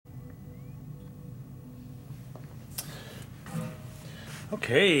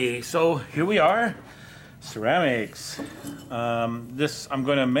Okay, so here we are, ceramics. This I'm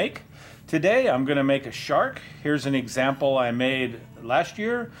going to make today. I'm going to make a shark. Here's an example I made last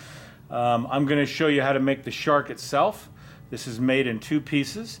year. I'm going to show you how to make the shark itself. This is made in two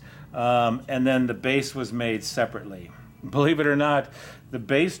pieces, and then the base was made separately. Believe it or not, the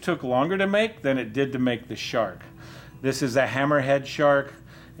base took longer to make than it did to make the shark. This is a hammerhead shark,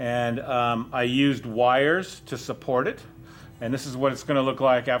 and I used wires to support it. And this is what it's going to look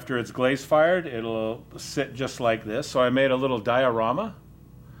like after it's glaze fired. It'll sit just like this. So I made a little diorama.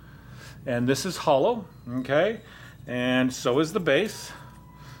 And this is hollow, okay? And so is the base.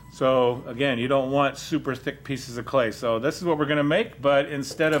 So again, you don't want super thick pieces of clay. So this is what we're going to make, but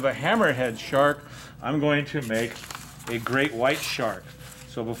instead of a hammerhead shark, I'm going to make a great white shark.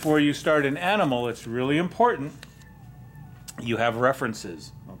 So before you start an animal, it's really important you have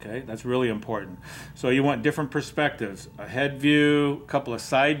references. Okay, that's really important. So you want different perspectives, a head view, a couple of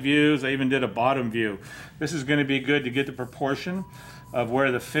side views. I even did a bottom view. This is going to be good to get the proportion of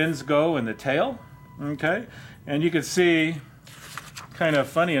where the fins go in the tail. Okay, and you can see, kind of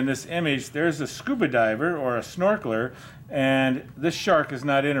funny in this image, there's a scuba diver or a snorkeler, and this shark is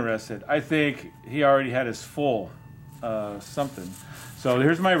not interested. I think he already had his full something. So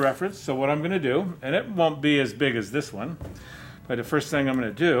here's my reference. So what I'm going to do, and it won't be as big as this one, but the first thing I'm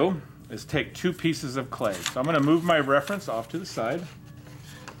going to do is take two pieces of clay. So I'm going to move my reference off to the side.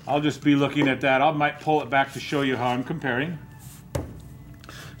 I'll just be looking at that. I might pull it back to show you how I'm comparing.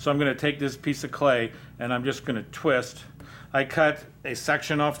 So I'm going to take this piece of clay and I'm just going to twist. I cut a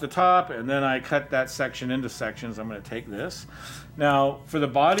section off the top and then I cut that section into sections. I'm going to take this. Now for the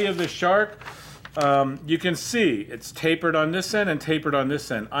body of the shark, you can see it's tapered on this end and tapered on this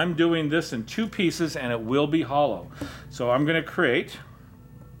end. I'm doing this in two pieces and it will be hollow. So I'm going to create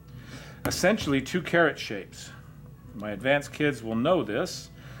essentially two carrot shapes. My advanced kids will know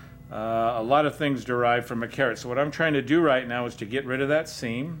this. A lot of things derive from a carrot. So what I'm trying to do right now is to get rid of that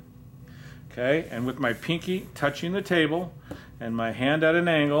seam. Okay, and with my pinky touching the table and my hand at an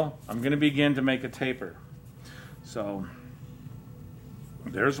angle, I'm going to begin to make a taper. So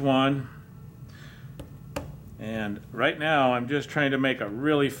there's one. And right now I'm just trying to make a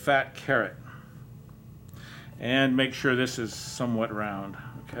really fat carrot and make sure this is somewhat round.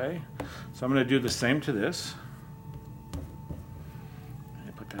 Okay, so I'm going to do the same to this.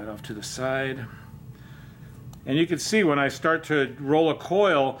 I put that off to the side. And you can see when I start to roll a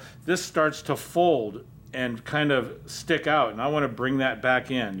coil, this starts to fold and kind of stick out. And I want to bring that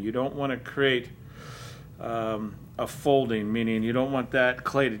back in. You don't want to create a folding, meaning you don't want that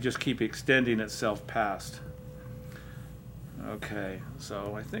clay to just keep extending itself past. Okay,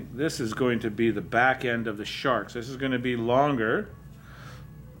 so I think this is going to be the back end of the sharks. This is going to be longer.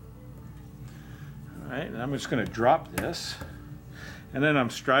 All right, and I'm just going to drop this. And then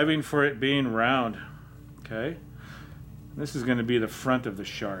I'm striving for it being round. Okay, this is going to be the front of the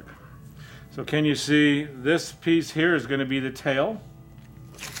shark. So can you see this piece here is going to be the tail.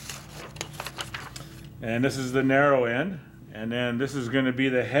 And this is the narrow end. And then this is going to be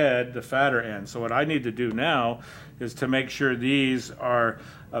the head, the fatter end. So what I need to do now is to make sure these are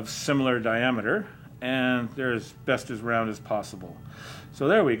of similar diameter and they're as best as round as possible. So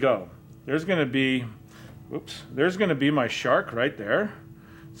there we go. There's going to be, there's going to be my shark right there.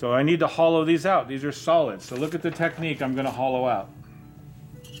 So I need to hollow these out. These are solid. So look at the technique I'm going to hollow out.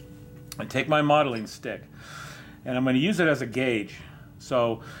 I take my modeling stick and I'm going to use it as a gauge.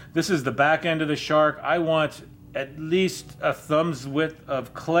 So this is the back end of the shark. I want at least a thumb's width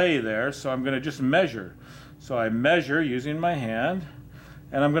of clay there, so I'm going to just measure. So I measure using my hand,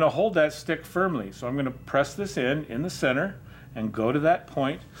 and I'm going to hold that stick firmly. So I'm going to press this in the center and go to that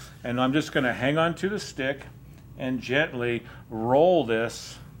point, and I'm just going to hang on to the stick and gently roll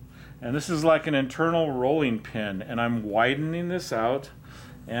this. And this is like an internal rolling pin, and I'm widening this out,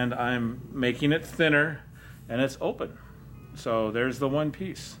 and I'm making it thinner, and it's open. So there's the one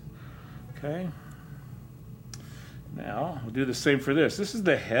piece. Okay. Now, we'll do the same for this. This is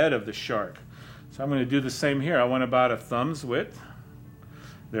the head of the shark. So I'm going to do the same here. I want about a thumb's width.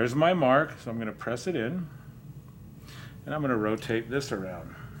 There's my mark, so I'm going to press it in. And I'm going to rotate this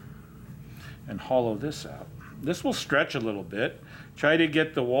around and hollow this out. This will stretch a little bit. Try to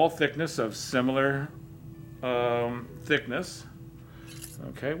get the wall thickness of similar thickness.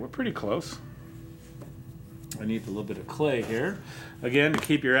 Okay, we're pretty close. I need a little bit of clay here. Again, to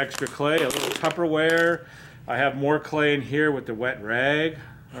keep your extra clay, a little Tupperware. I have more clay in here with the wet rag.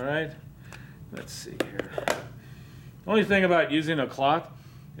 All right, let's see here. Only thing about using a cloth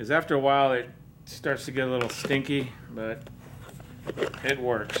is after a while it starts to get a little stinky, but it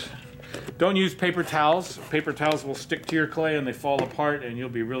works. Don't use paper towels. Paper towels will stick to your clay and they fall apart and you'll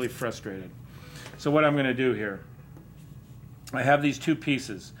be really frustrated. So what I'm going to do here, I have these two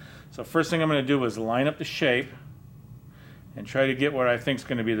pieces. So first thing I'm going to do is line up the shape and try to get what I think is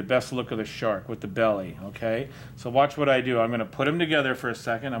going to be the best look of the shark with the belly, okay? So watch what I do. I'm going to put them together for a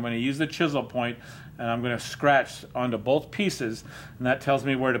second. I'm going to use the chisel point and I'm going to scratch onto both pieces, and that tells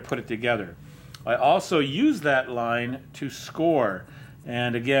me where to put it together. I also use that line to score.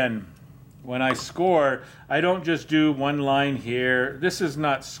 And again, when I score, I don't just do one line here. This is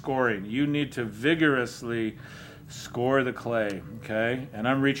not scoring. You need to vigorously score the clay, okay? And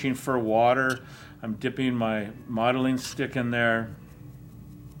I'm reaching for water. I'm dipping my modeling stick in there.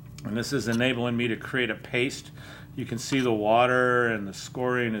 And this is enabling me to create a paste. You can see the water and the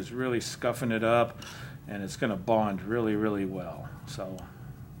scoring is really scuffing it up, and it's going to bond really, really well. So,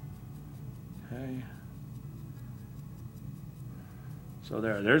 okay. So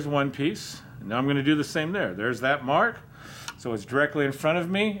there's one piece. And now I'm going to do the same there. There's that mark. So it's directly in front of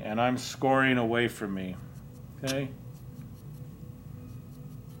me, and I'm scoring away from me. Okay.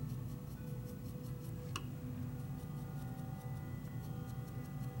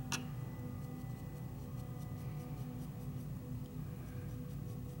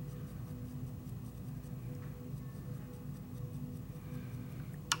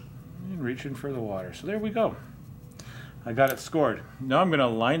 And reaching for the water. So there we go. I got it scored. Now I'm going to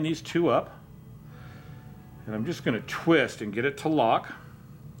line these two up, and I'm just going to twist and get it to lock,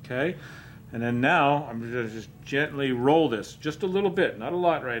 okay? And then now I'm going to just gently roll this just a little bit, not a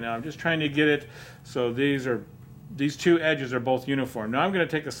lot right now. I'm just trying to get it so these two edges are both uniform. Now I'm going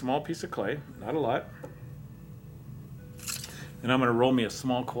to take a small piece of clay, not a lot, and I'm going to roll me a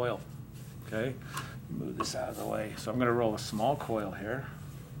small coil, okay? Move this out of the way. So I'm going to roll a small coil here.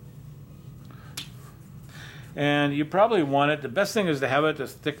 And you probably want it, the best thing is to have it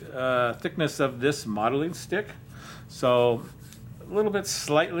the thickness of this modeling stick. So a little bit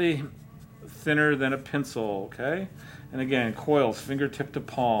slightly thinner than a pencil, okay? And again, coils, fingertip to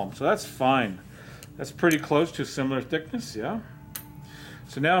palm. So that's fine. That's pretty close to similar thickness, yeah?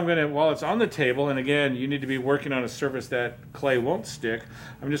 So now I'm gonna, while it's on the table, and again, you need to be working on a surface that clay won't stick,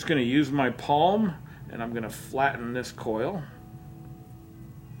 I'm just gonna use my palm and I'm gonna flatten this coil.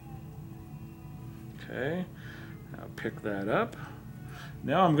 Okay. I'll pick that up.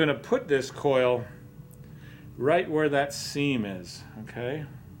 Now I'm going to put this coil right where that seam is, okay?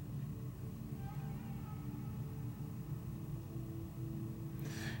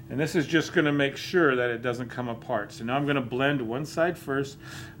 And this is just going to make sure that it doesn't come apart. So now I'm going to blend one side first.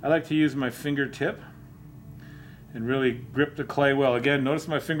 I like to use my fingertip and really grip the clay well. Again, notice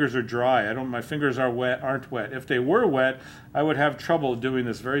my fingers are dry. My fingers aren't wet. If they were wet, I would have trouble doing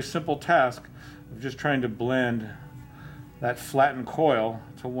this very simple task of just trying to blend that flattened coil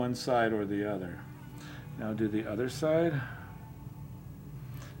to one side or the other. Now do the other side.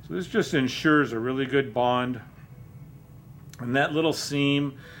 So this just ensures a really good bond. And that little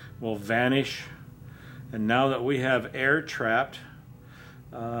seam will vanish. And now that we have air trapped,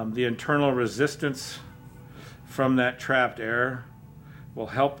 the internal resistance from that trapped air will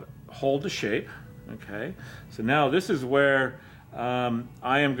help hold the shape. Okay, so now this is where I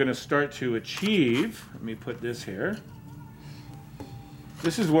am going to start to achieve, let me put this here.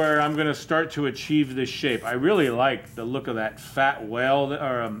 This is where I'm going to start to achieve this shape. I really like the look of that fat whale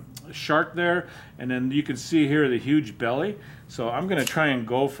or shark there, and then you can see here the huge belly. So I'm going to try and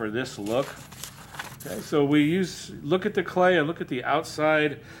go for this look. Okay, so look at the clay and look at the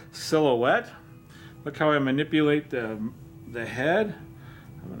outside silhouette. Look how I manipulate the head.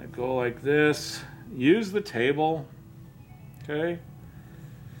 I'm going to go like this. Use the table. Okay,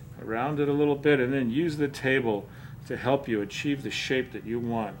 around it a little bit, and then use the table to help you achieve the shape that you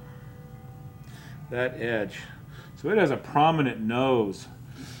want. That edge. So it has a prominent nose.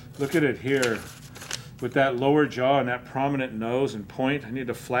 Look at it here. With that lower jaw and that prominent nose and point, I need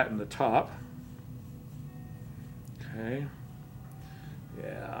to flatten the top. Okay.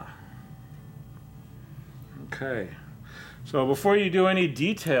 Yeah. Okay. So before you do any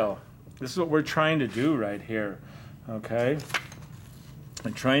detail, this is what we're trying to do right here. Okay.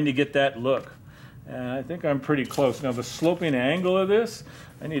 I'm trying to get that look. And I think I'm pretty close. Now the sloping angle of this,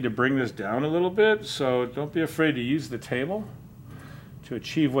 I need to bring this down a little bit, so don't be afraid to use the table to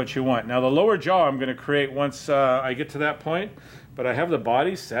achieve what you want. Now the lower jaw I'm going to create once I get to that point, but I have the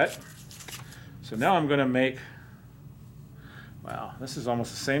body set. So now I'm going to make, wow, this is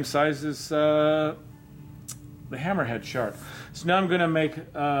almost the same size as the hammerhead shark. So now I'm going to make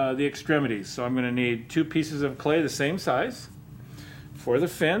the extremities. So I'm going to need 2 pieces of clay the same size for the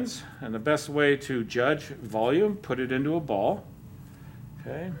fins, and the best way to judge volume, put it into a ball.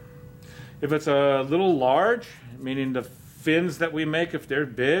 Okay, If it's a little large, meaning the fins that we make, if they're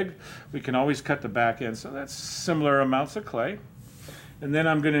big, we can always cut the back end. So that's similar amounts of clay. And then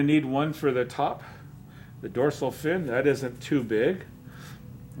I'm going to need one for the top, the dorsal fin. That isn't too big.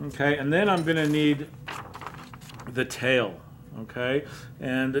 Okay, and then I'm going to need the tail. Okay,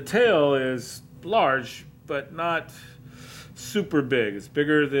 and the tail is large, but not super big. It's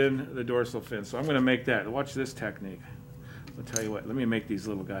bigger than the dorsal fin. So I'm going to make that. Watch this technique. I'll tell you what, let me make these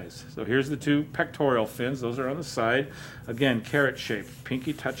little guys. So here's the two pectoral fins. Those are on the side. Again, carrot shaped,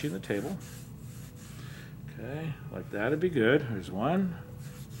 pinky touching the table. Okay, like that would be good. There's one.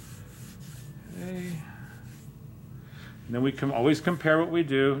 Okay. And then we can always compare what we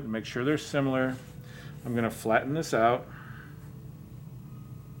do to make sure they're similar. I'm going to flatten this out.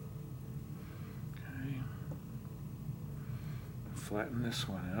 Okay. Flatten this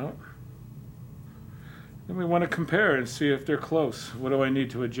one out. Then we want to compare and see if they're close. What do I need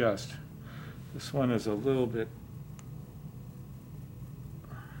to adjust? This one is a little bit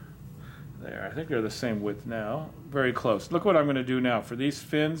there. I think they're the same width now. Very close. Look what I'm going to do now. For these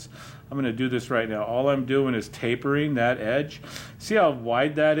fins, I'm going to do this right now. All I'm doing is tapering that edge. See how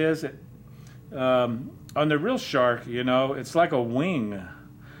wide that is? On the real shark, you know, it's like a wing.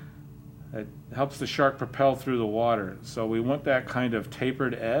 It helps the shark propel through the water. So we want that kind of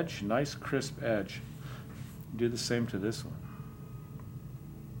tapered edge, nice crisp edge. Do the same to this one.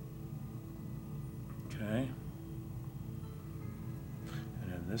 Okay. And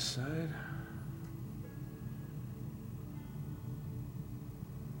then this side.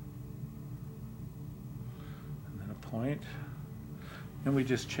 And then a point. And we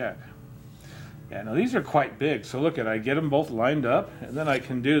just check. Yeah, now these are quite big. So look at, I get them both lined up, and then I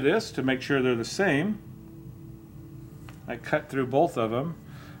can do this to make sure they're the same. I cut through both of them,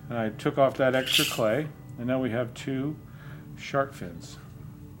 and I took off that extra clay. And now we have two shark fins.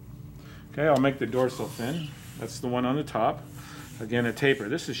 Okay, I'll make the dorsal fin. That's the one on the top. Again, a taper.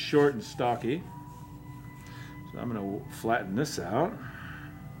 This is short and stocky. So I'm going to flatten this out.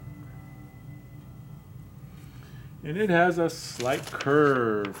 And it has a slight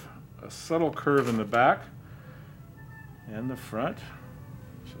curve, a subtle curve in the back and the front.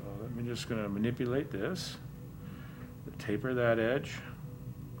 So let me just going to manipulate this, taper that edge.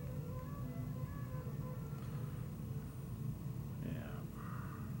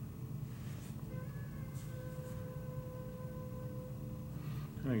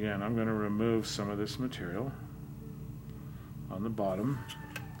 And again, I'm going to remove some of this material on the bottom.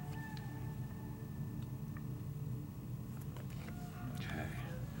 Okay.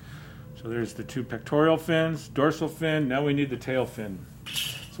 So there's the two pectoral fins, dorsal fin. Now we need the tail fin.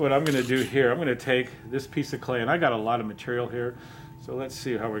 So what I'm going to do here, I'm going to take this piece of clay, and I got a lot of material here. So let's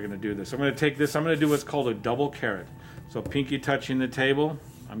see how we're going to do this. I'm going to take this, I'm going to do what's called a double carrot. So pinky touching the table,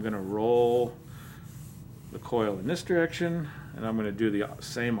 I'm going to roll the coil in this direction, and I'm going to do the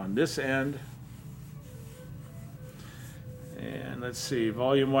same on this end. And let's see,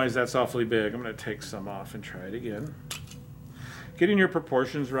 volume wise that's awfully big. I'm going to take some off and try it again. Getting your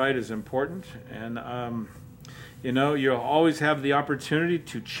proportions right is important, and you know, you'll always have the opportunity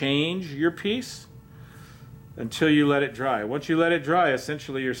to change your piece until you let it dry. Once you let it dry,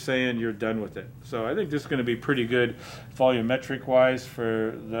 essentially you're saying you're done with it. So I think this is going to be pretty good volumetric wise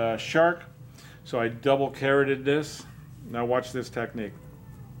for the shark. So I double carroted this. Now watch this technique.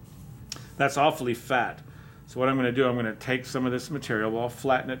 That's awfully fat. So what I'm going to do, I'm going to take some of this material. Well, I'll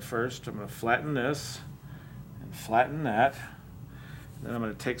flatten it first. I'm going to flatten this and flatten that. Then I'm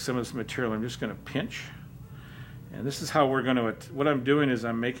going to take some of this material. I'm just going to pinch. And this is how we're going to, what I'm doing is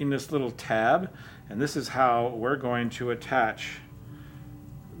I'm making this little tab, and this is how we're going to attach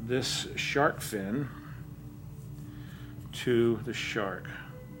this shark fin to the shark.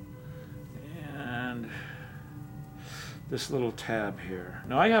 And this little tab here.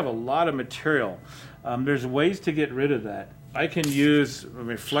 Now I have a lot of material. There's ways to get rid of that. I can use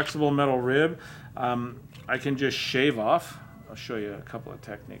a flexible metal rib. I can just shave off. I'll show you a couple of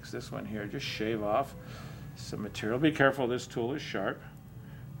techniques. This one here, just shave off some material. Be careful, this tool is sharp.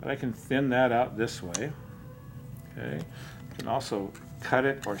 But I can thin that out this way. Okay. I can also cut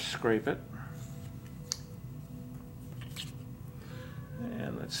it or scrape it.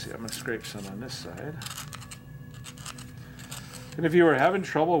 And let's see, I'm going to scrape some on this side. And if you were having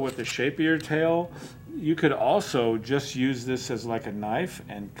trouble with the shape of your tail, you could also just use this as like a knife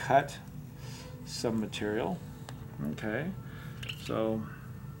and cut some material. Okay, so,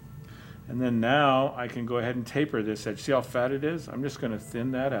 and then now I can go ahead and taper this edge. See how fat it is? I'm just going to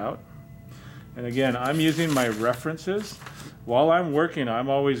thin that out. And again, I'm using my references. While I'm working, I'm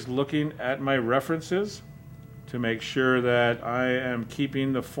always looking at my references to make sure that I am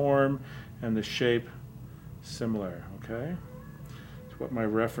keeping the form and the shape similar, okay? That's what my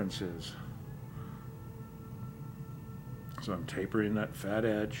reference is. So I'm tapering that fat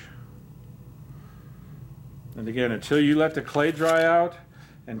edge. And again, until you let the clay dry out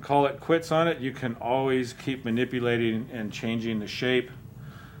and call it quits on it, you can always keep manipulating and changing the shape,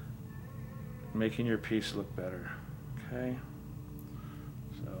 making your piece look better, okay?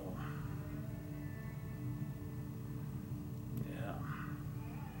 So, yeah.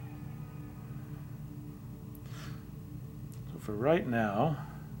 So for right now,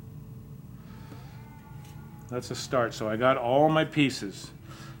 that's a start. So I got all my pieces.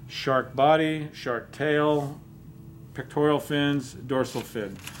 Shark body, shark tail, pectoral fins, dorsal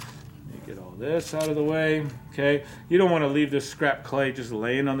fin. You get all this out of the way, okay? You don't want to leave this scrap clay just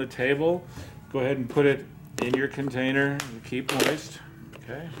laying on the table. Go ahead and put it in your container and keep moist,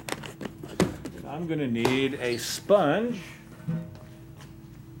 okay? And I'm gonna need a sponge.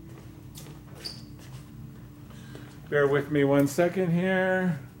 Bear with me 1 second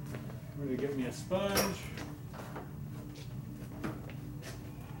here. I'm gonna get me a sponge.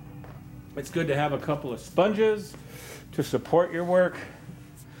 It's good to have a couple of sponges to support your work.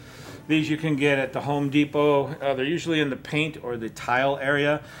 These you can get at the Home Depot. They're usually in the paint or the tile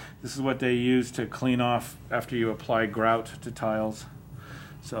area. This is what they use to clean off after you apply grout to tiles.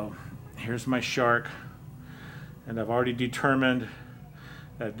 So here's my shark, and I've already determined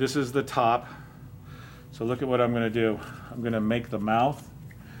that this is the top. So look at what I'm going to do. I'm going to make the mouth,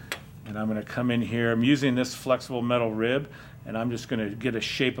 and I'm going to come in here. I'm using this flexible metal rib, and I'm just going to get a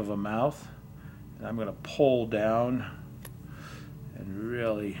shape of a mouth, and I'm going to pull down and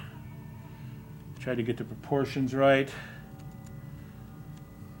really try to get the proportions right.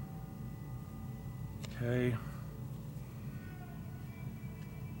 Okay.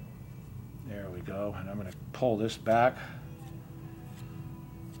 There we go. And I'm going to pull this back.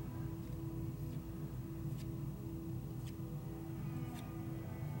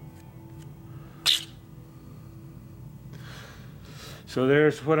 So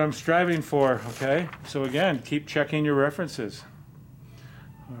there's what I'm striving for, okay? So again, keep checking your references.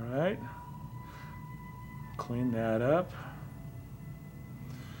 All right. Clean that up.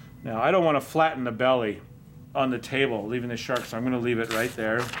 Now, I don't want to flatten the belly on the table, leaving the shark, so I'm going to leave it right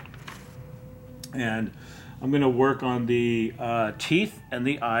there. And I'm going to work on the teeth and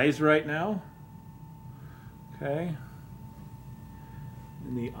the eyes right now. Okay.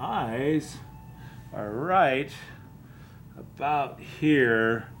 And the eyes are right about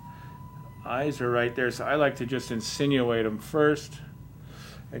here. Eyes are right there, so I like to just insinuate them first.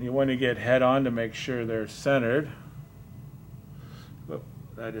 And you want to get head on to make sure they're centered. But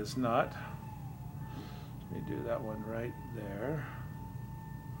that is not. Let me do that one right there.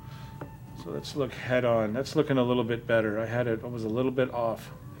 So let's look head on. That's looking a little bit better. I was a little bit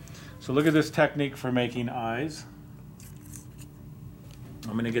off. So look at this technique for making eyes.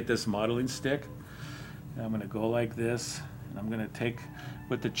 I'm going to get this modeling stick, and I'm going to go like this, and I'm going to take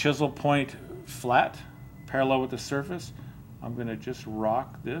with the chisel point flat, parallel with the surface, I'm going to just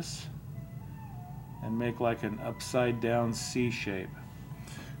rock this and make like an upside down C shape.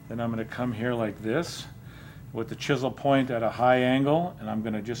 Then I'm going to come here like this with the chisel point at a high angle, and I'm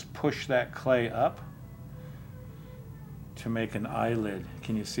going to just push that clay up to make an eyelid.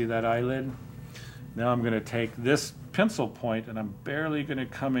 Can you see that eyelid? Now I'm going to take this pencil point, and I'm barely going to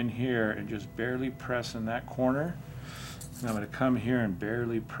come in here and just barely press in that corner. And I'm going to come here and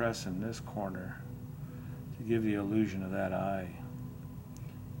barely press in this corner to give the illusion of that eye.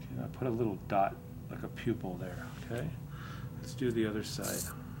 Okay, I put a little dot, like a pupil there, okay? Let's do the other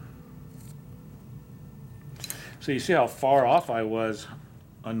side. So you see how far off I was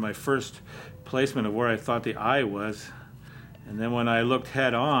on my first placement of where I thought the eye was. And then when I looked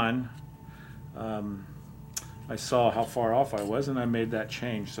head on, I saw how far off I was, and I made that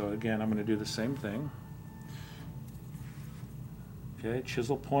change. So again, I'm going to do the same thing. Okay,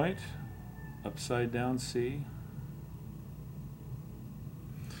 chisel point, upside down C.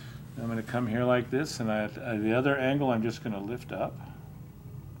 I'm going to come here like this, and at the other angle, I'm just going to lift up.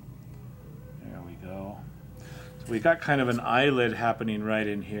 There we go. So we got kind of an eyelid happening right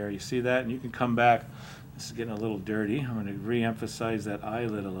in here. You see that? And you can come back. This is getting a little dirty. I'm going to re-emphasize that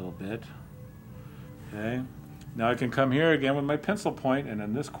eyelid a little bit. Okay. Now I can come here again with my pencil point, and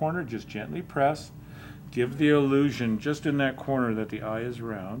in this corner, just gently press. Give the illusion just in that corner that the eye is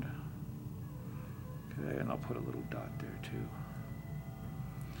round. Okay, and I'll put a little dot there too.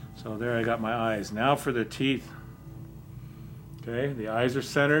 So there I got my eyes. Now for the teeth. Okay, the eyes are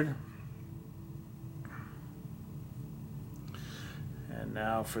centered. And And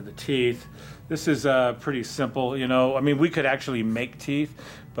now for the teeth. This is pretty simple, you know. I mean, we could actually make teeth,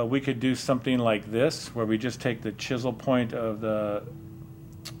 but we could do something like this, where we just take the chisel point of the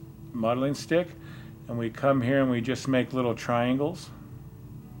modeling stick, and we come here and we just make little triangles,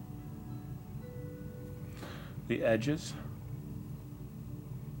 the edges,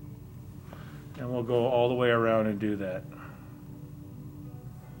 and we'll go all the way around and do that.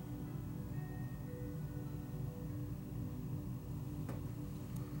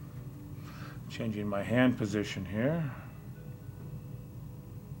 Changing my hand position here.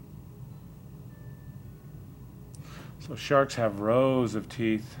 So sharks have rows of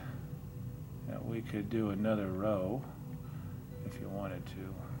teeth. We could do another row if you wanted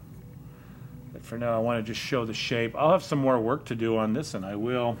to. But for now, I want to just show the shape. I'll have some more work to do on this, and I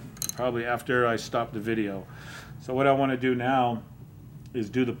will probably after I stop the video. So what I want to do now is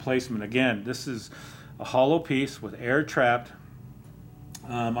do the placement. Again, this is a hollow piece with air trapped.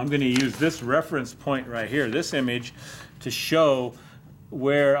 I'm going to use this reference point right here, this image, to show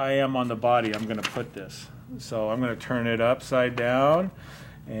where I am on the body. I'm going to put this. So I'm going to turn it upside down,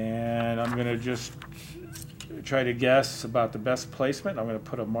 and I'm going to just try to guess about the best placement. I'm going to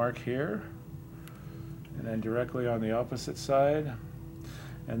put a mark here, and then directly on the opposite side.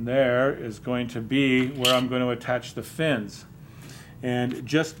 And there is going to be where I'm going to attach the fins. And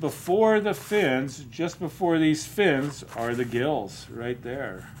just before the fins, just before these fins, are the gills right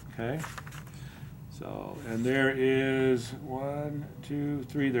there, okay? So, and there is 1, 2,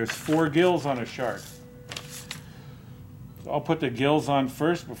 3, there's 4 gills on a shark. So I'll put the gills on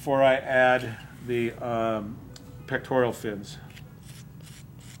first before I add the pectoral fins.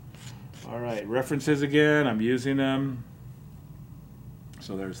 All right, references again, I'm using them.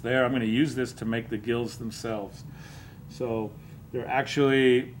 So there's there. I'm going to use this to make the gills themselves. So they're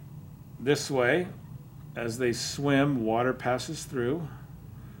actually this way. As they swim, water passes through.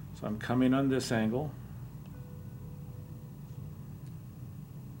 So I'm coming on this angle.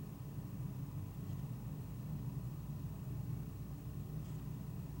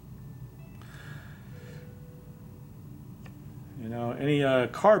 You know, any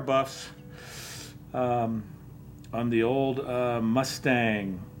car buffs on the old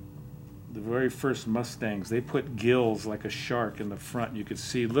Mustang, the very first Mustangs, they put gills like a shark in the front. You could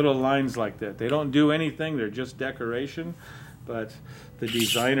see little lines like that. They don't do anything, they're just decoration, but the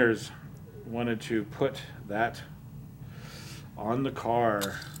designers wanted to put that on the car.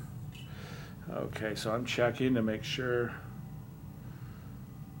 Okay, so I'm checking to make sure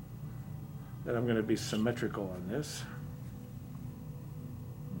that I'm going to be symmetrical on this.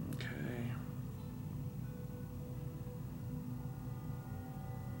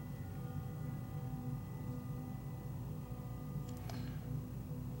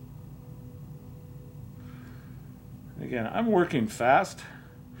 Again, I'm working fast.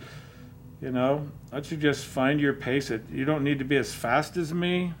 You know, let you just find your pace. You don't need to be as fast as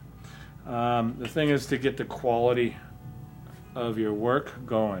me. The thing is to get the quality of your work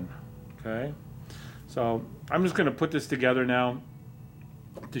going. Okay, so I'm just going to put this together now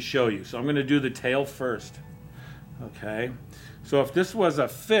to show you. So I'm going to do the tail first. Okay, so if this was a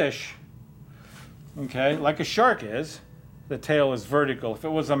fish, okay, like a shark is, the tail is vertical. If it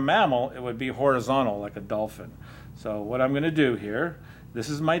was a mammal, it would be horizontal, like a dolphin. So what I'm going to do here, this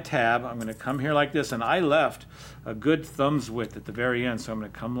is my tab. I'm going to come here like this, and I left a good thumb's width at the very end. So I'm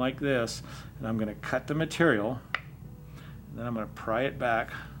going to come like this, and I'm going to cut the material, and then I'm going to pry it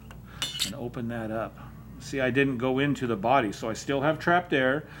back and open that up. See, I didn't go into the body, so I still have trapped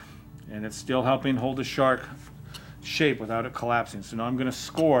air, and it's still helping hold the shark shape without it collapsing. So now I'm going to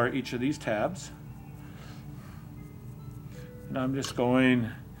score each of these tabs, and I'm just going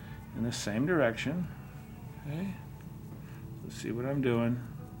in the same direction. Okay. Let's see what I'm doing.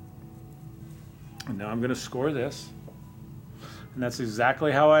 And now I'm going to score this. And that's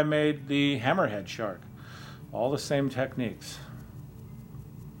exactly how I made the hammerhead shark. All the same techniques.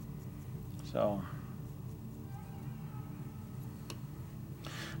 So,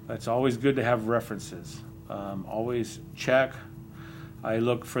 but it's always good to have references. Always check. I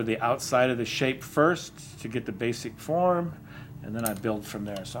look for the outside of the shape first to get the basic form, and then I build from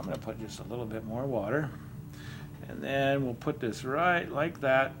there. So I'm going to put just a little bit more water. And then we'll put this right like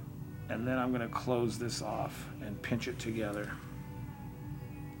that, and then I'm going to close this off and pinch it together.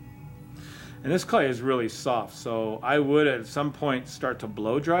 And this clay is really soft, so I would at some point start to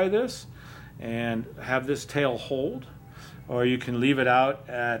blow dry this and have this tail hold, or you can leave it out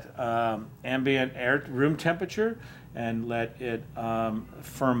at ambient air room temperature and let it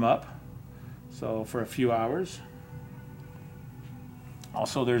firm up, so for a few hours.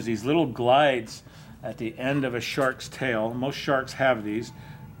 Also, there's these little glides at the end of a shark's tail. Most sharks have these.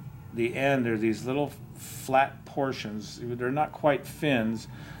 The end are these little flat portions. They're not quite fins,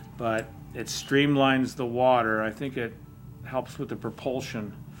 but it streamlines the water. I think it helps with the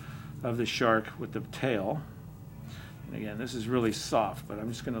propulsion of the shark with the tail. And again, this is really soft, but I'm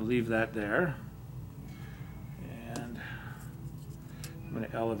just going to leave that there. And I'm going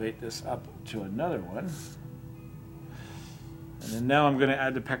to elevate this up to another one. And then now I'm going to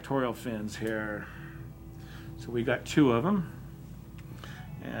add the pectoral fins here. So we got 2 of them.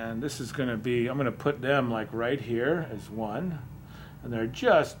 And this is going to be, I'm going to put them like right here as one. And they're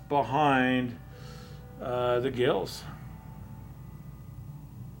just behind the gills.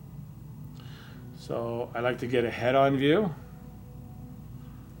 So I like to get a head-on view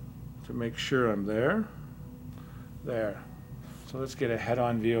to make sure I'm there. There. So let's get a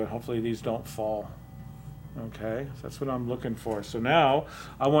head-on view, and hopefully these don't fall. Okay, so that's what I'm looking for. So now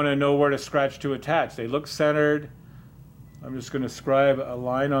I want to know where to scratch to attach. They look centered. I'm just going to scribe a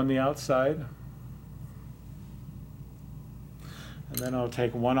line on the outside. And then I'll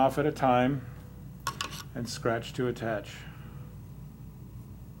take one off at a time and scratch to attach.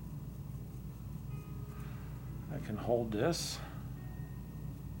 I can hold this.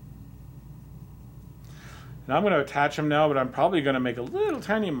 And I'm going to attach them now, but I'm probably going to make a little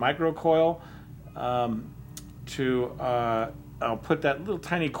tiny micro coil I'll put that little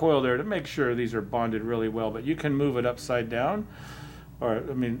tiny coil there to make sure these are bonded really well, but you can move it upside down, or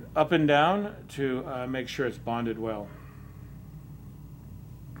I mean up and down to make sure it's bonded well.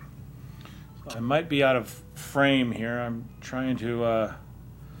 So I might be out of frame here. I'm trying to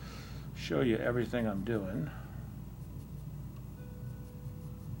show you everything I'm doing.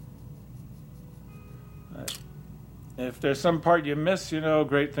 If there's some part you miss,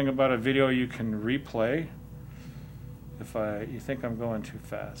 great thing about a video, you can replay if you think I'm going too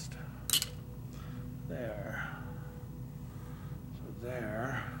fast. There. So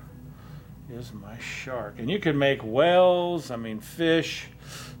there is my shark. And you can make whales, fish.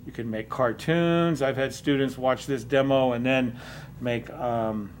 You can make cartoons. I've had students watch this demo and then make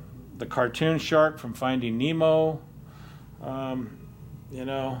the cartoon shark from Finding Nemo.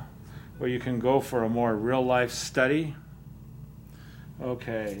 Where you can go for a more real-life study.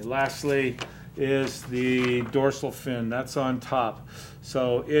 Okay, lastly is the dorsal fin. That's on top.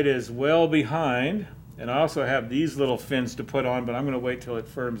 So it is well behind, and I also have these little fins to put on, but I'm going to wait till it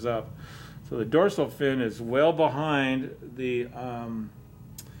firms up. So the dorsal fin is well behind the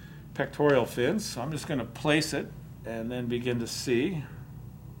pectoral fins. So I'm just going to place it and then begin to see.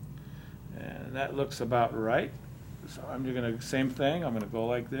 And that looks about right. So I'm going to, same thing, I'm going to go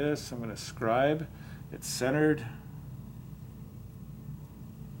like this, I'm going to scribe, it's centered.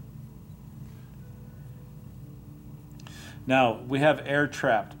 Now, we have air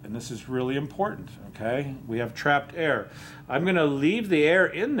trapped, and this is really important, okay? We have trapped air. I'm going to leave the air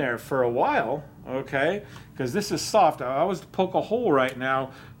in there for a while, okay? Because this is soft. If I was to poke a hole right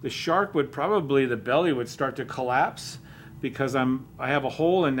now, the shark would probably, the belly would start to collapse, because I have a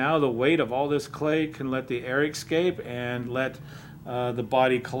hole, and now the weight of all this clay can let the air escape and let the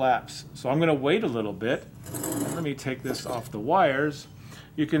body collapse. So I'm going to wait a little bit. Let me take this off the wires.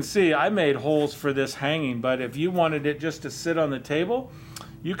 You can see I made holes for this hanging, but if you wanted it just to sit on the table,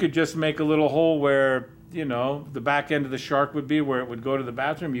 you could just make a little hole where, the back end of the shark would be, where it would go to the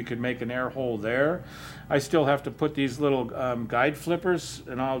bathroom. You could make an air hole there. I still have to put these little guide flippers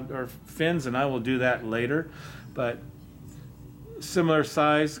or fins, and I will do that later. But similar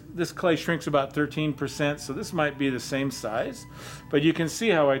size. This clay shrinks about 13%, so this might be the same size. But you can see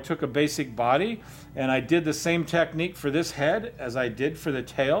how I took a basic body and I did the same technique for this head as I did for the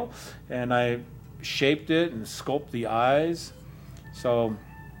tail, and I shaped it and sculpted the eyes. So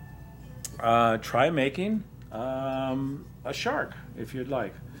try making a shark if you'd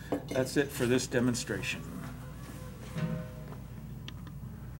like. That's it for this demonstration.